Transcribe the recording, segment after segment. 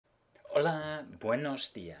Hola, buenos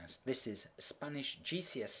dias. This is Spanish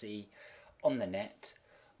GCSE on the net,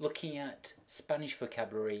 looking at Spanish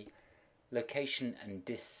vocabulary, location and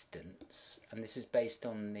distance, and this is based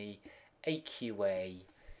on the AQA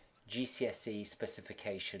GCSE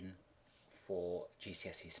specification for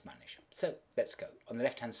GCSE Spanish. So let's go. On the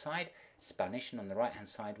left hand side, Spanish, and on the right hand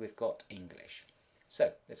side we've got English.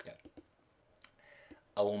 So let's go.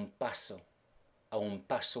 A un paso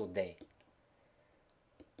de.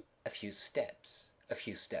 A few steps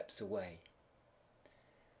away.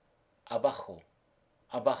 Abajo,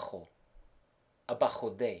 abajo,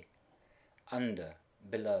 abajo de, under,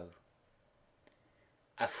 below.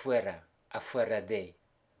 Afuera, afuera de,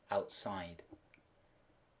 outside.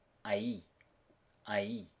 Ahí,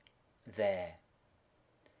 ahí, there.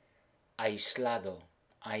 Aislado,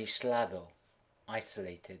 aislado,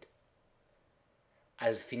 isolated.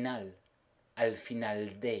 Al final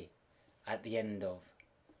de, at the end of.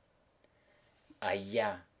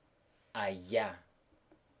 Allá, allá,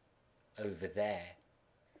 over there.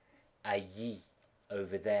 Allí,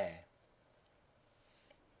 over there.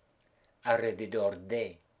 Alrededor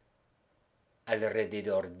de,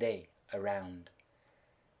 around.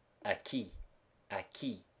 Aquí,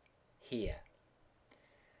 aquí, here.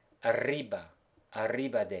 Arriba,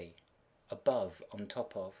 arriba de, above, on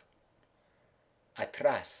top of.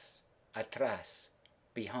 Atrás, atrás,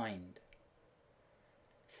 behind.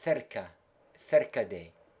 Cerca, cerca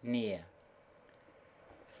de, near.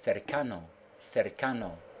 Cercano,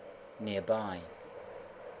 cercano, nearby.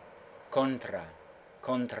 Contra,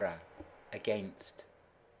 contra, against.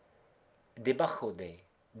 Debajo de,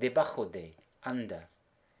 under.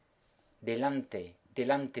 Delante,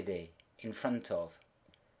 delante de, in front of.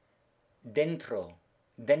 Dentro,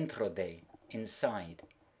 dentro de, inside.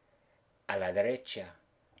 A la derecha,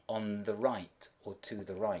 on the right or to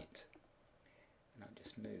the right. And I'll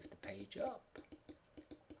just move the page up.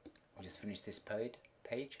 We'll just finish this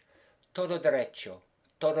page. Todo derecho,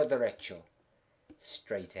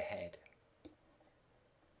 straight ahead.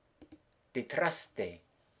 Detrás de,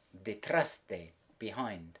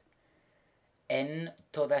 behind. En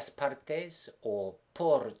todas partes or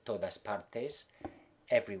por todas partes,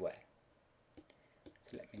 everywhere.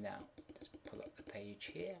 So let me now just pull up the page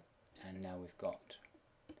here, and now we've got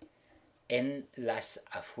en las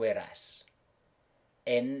afueras.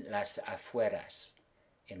 En las afueras,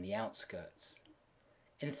 in the outskirts.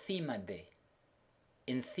 Encima de,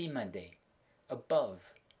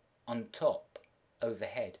 above, on top,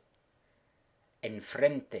 overhead.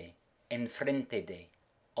 Enfrente de,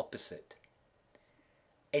 opposite.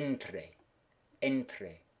 Entre,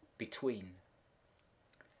 between.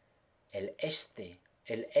 El este,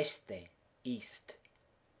 east.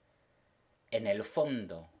 En el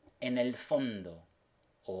fondo,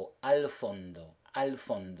 or al fondo,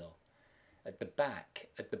 at the back,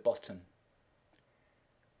 at the bottom.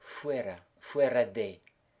 Fuera de,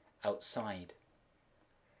 outside.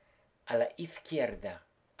 A la izquierda,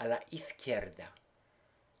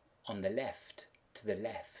 on the left, to the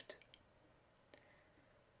left.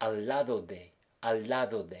 Al lado de,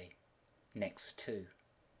 next to.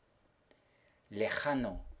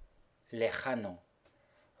 Lejano,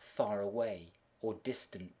 far away, or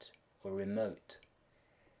distant, or remote.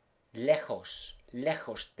 Lejos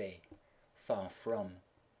de, far from.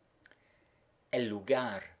 El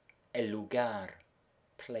lugar,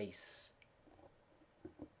 place.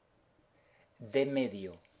 De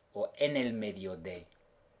medio, or en el medio de,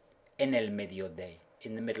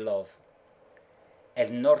 in the middle of.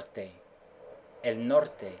 El norte,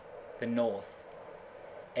 the north.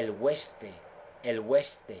 El oeste,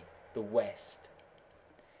 the west.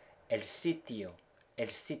 El sitio,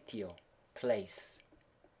 place.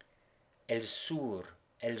 El sur,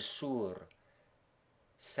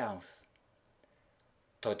 south.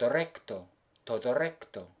 Todo recto,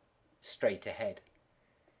 straight ahead.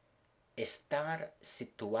 Estar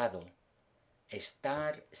situado,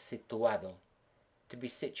 to be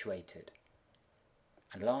situated.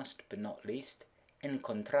 And last but not least,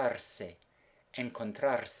 encontrarse,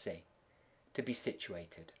 to be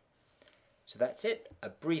situated. So that's it, a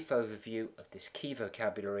brief overview of this key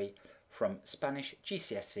vocabulary from Spanish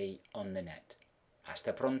GCSE on the net.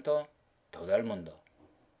 Hasta pronto, todo el mundo.